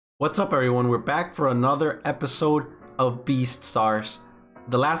What's up, everyone? We're back for another episode of Beastars.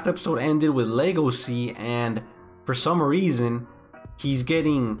 The last episode ended with Legacy, and for some reason, he's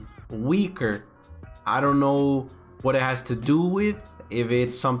getting weaker. I don't know what it has to do with, if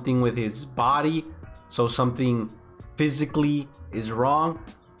it's something with his body, so something physically is wrong,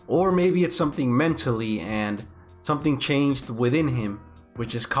 or maybe it's something mentally and something changed within him,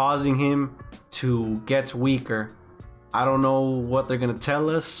 which is causing him to get weaker. I don't know what they're gonna tell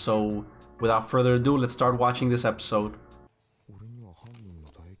us, so without further ado, let's start watching this episode.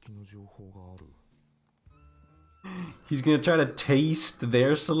 He's gonna try to taste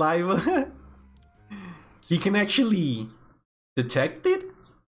their saliva. He can actually detect it?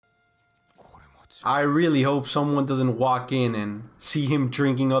 I really hope someone doesn't walk in and see him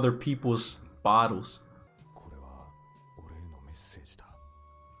drinking other people's bottles.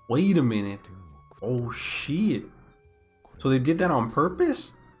 Wait a minute. Oh shit. So they did that on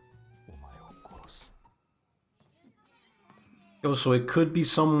purpose? Yo, so it could be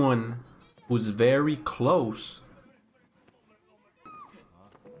someone who's very close.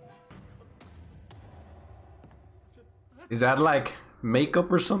 Is that like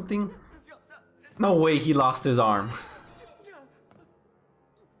makeup or something? No way he lost his arm.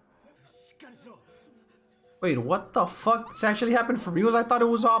 Wait, what the fuck? This actually happened for real? I thought it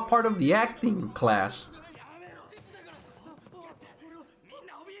was all part of the acting class.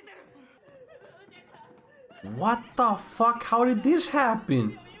 What the fuck? How did this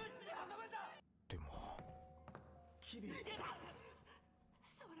happen?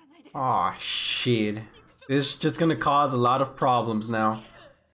 Aw, shit. This is just gonna cause a lot of problems now.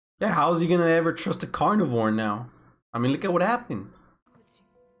 Yeah, how is he gonna ever trust a carnivore now? I mean, look at what happened.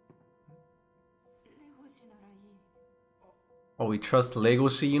 Oh, he trusts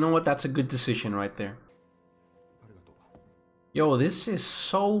Legacy. You know what? That's a good decision right there. Yo, this is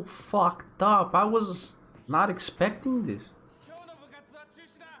so fucked up. I was not expecting this.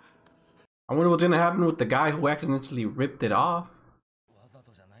 I wonder what's gonna happen with the guy who accidentally ripped it off.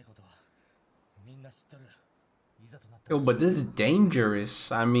 Yo, but this is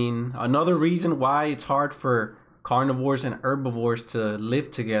dangerous. I mean, another reason why it's hard for carnivores and herbivores to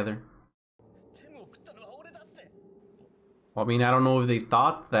live together. Well, I mean, I don't know if they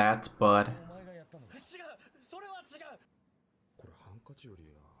thought that, but...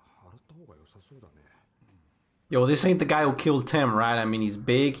 Yo, this ain't the guy who killed Tim, right? I mean, he's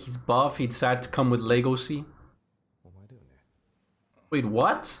big, he's buff, he decided to come with Legacy. Wait,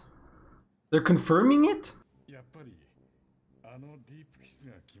 what? They're confirming it?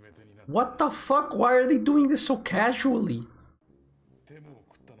 What the fuck? Why are they doing this so casually?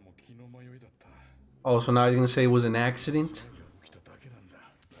 Oh, so now he's gonna say it was an accident?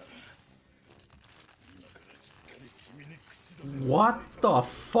 What the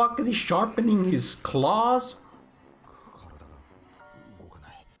fuck? Is he sharpening his claws?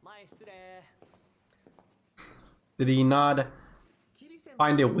 Did he not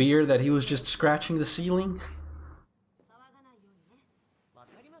find it weird that he was just scratching the ceiling?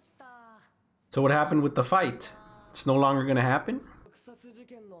 So what happened with the fight? It's no longer gonna happen?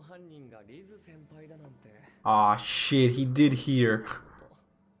 Aw, shit, he did hear.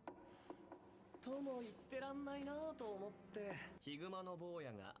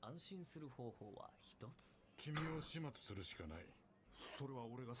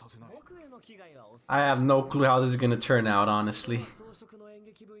 I have no clue how this is gonna turn out, honestly.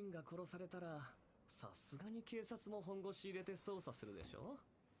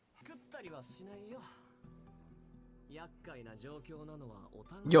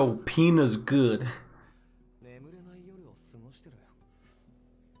 Yo, Pina's good.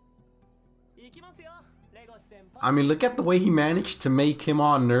 I mean, look at the way he managed to make him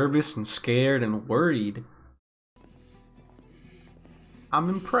all nervous and scared and worried. I'm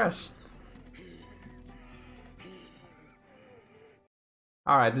impressed.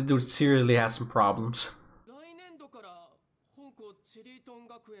 Alright, this dude seriously has some problems.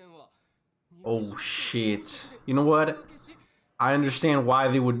 Oh shit. You know what? I understand why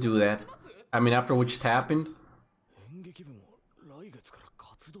they would do that. I mean, after what just happened.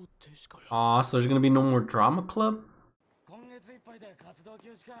 Aw, so there's gonna be no more drama club?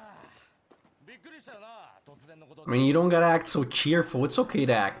 I mean, you don't gotta act so cheerful. It's okay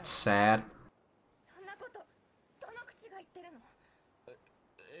to act sad.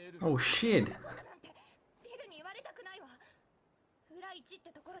 Oh shit.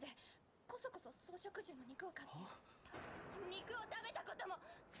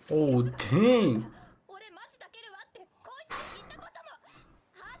 Oh dang.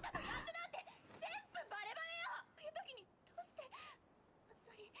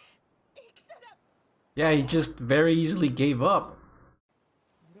 Yeah, he just very easily gave up.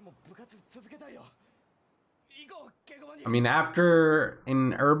 I mean, after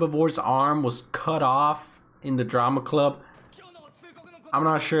an herbivore's arm was cut off in the drama club, I'm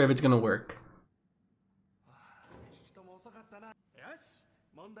not sure if it's gonna work.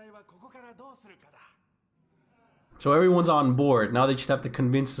 So everyone's on board. Now they just have to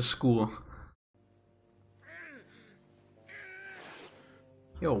convince the school.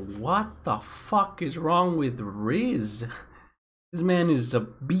 Yo, what the fuck is wrong with Riz? This man is a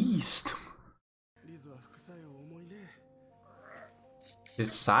beast.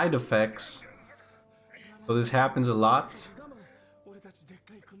 His side effects. So this happens a lot.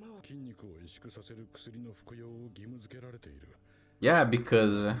 Yeah,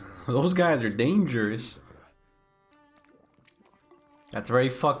 because those guys are dangerous. That's very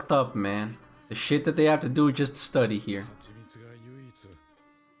fucked up, man. The shit that they have to do just to study here.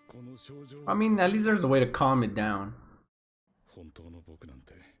 I mean, at least there's a way to calm it down.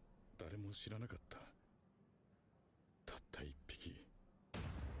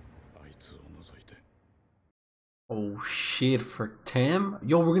 Oh shit, for Tim?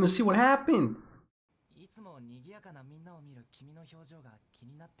 Yo, we're gonna see what happened.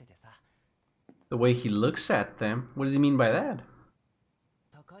 The way he looks at them. What does he mean by that?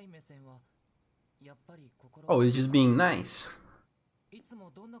 Oh, he's just being nice.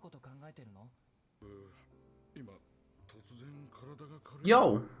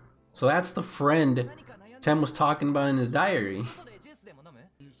 Yo, so that's the friend Tem was talking about in his diary.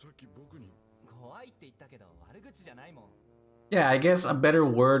 Yeah, I guess a better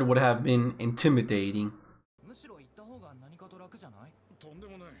word would have been intimidating.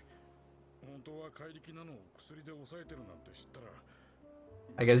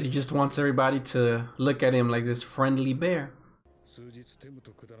 I guess he just wants everybody to look at him like this friendly bear.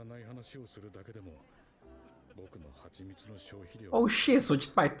 Oh shit, so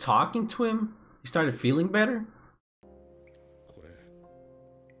just by talking to him, he started feeling better?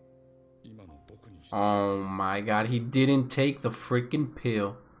 Oh my god, he didn't take the freaking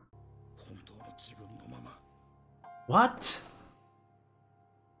pill. What?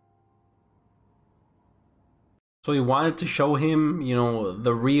 So he wanted to show him, you know,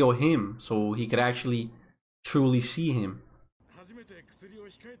 the real him, so he could actually truly see him.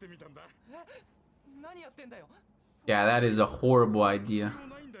 Yeah, that is a horrible idea.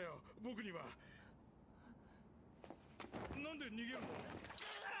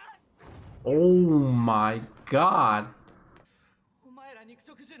 Oh my god.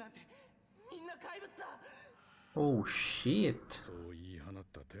 Oh shit.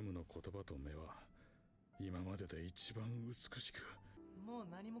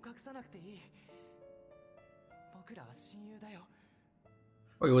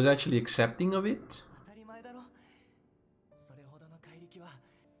 Oh, he was actually accepting of it?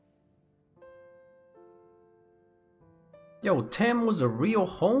 Yo, Tem was a real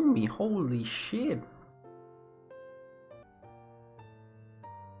homie, holy shit.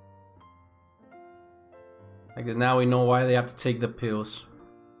 I guess now we know why they have to take the pills.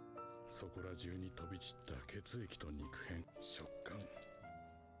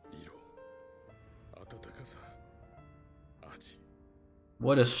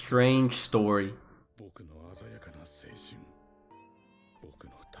 What a strange story.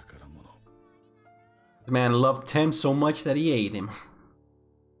 The man loved Tem so much that he ate him.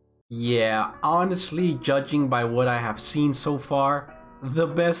 Yeah, honestly, judging by what I have seen so far, the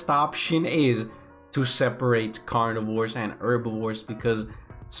best option is to separate carnivores and herbivores because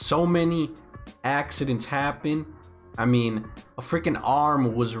so many accidents happen. I mean, a freaking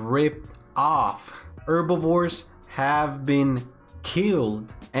arm was ripped off. Herbivores have been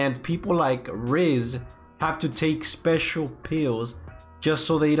killed, and people like Riz have to take special pills just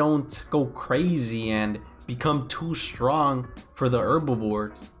so they don't go crazy and become too strong for the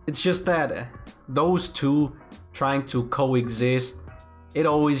herbivores. It's just that those two trying to coexist, it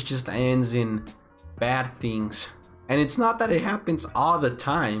always just ends in bad things. And it's not that it happens all the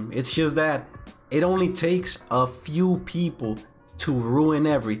time, it's just that it only takes a few people to ruin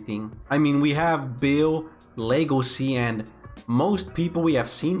everything. I mean, we have Bill, Legacy, and most people we have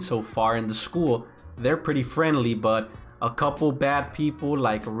seen so far in the school, they're pretty friendly, but a couple bad people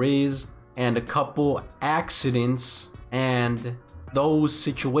like Riz and a couple accidents and those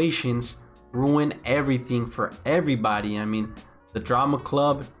situations ruin everything for everybody. I mean, the drama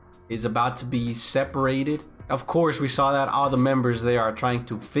club is about to be separated. Of course, we saw that all the members there are trying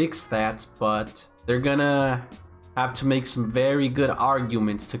to fix that, but they're gonna have to make some very good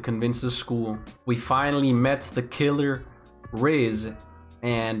arguments to convince the school. We finally met the killer, Riz,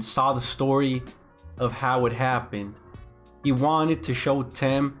 and saw the story of how it happened. He wanted to show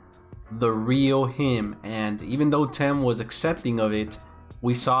Tem the real him, and even though Tem was accepting of it,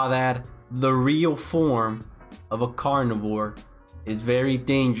 we saw that the real form of a carnivore is very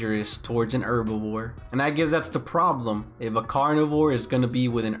dangerous towards an herbivore. And I guess that's the problem. If a carnivore is gonna be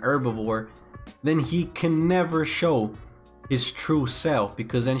with an herbivore, then he can never show his true self,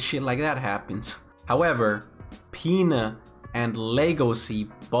 because then shit like that happens. However, Pina and Legacy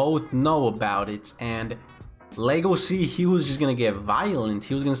both know about it, and Legacy, he was just gonna get violent.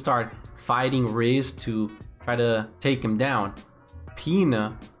 He was gonna start fighting Riz to try to take him down.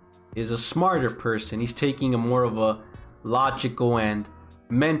 Pina is a smarter person. He's taking a more of a logical and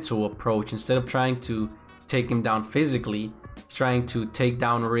mental approach. Instead of trying to take him down physically, he's trying to take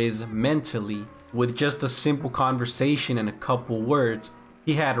down Riz mentally. With just a simple conversation and a couple words,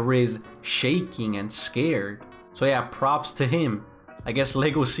 he had Riz shaking and scared. So yeah, props to him. I guess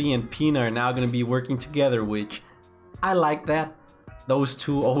Legacy and Pina are now going to be working together, which I like that. Those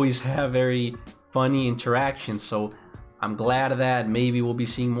two always have very funny interactions, so I'm glad that maybe we'll be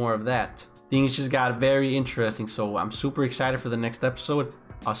seeing more of that. Things just got very interesting, so I'm super excited for the next episode.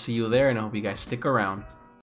 I'll see you there, and I hope you guys stick around.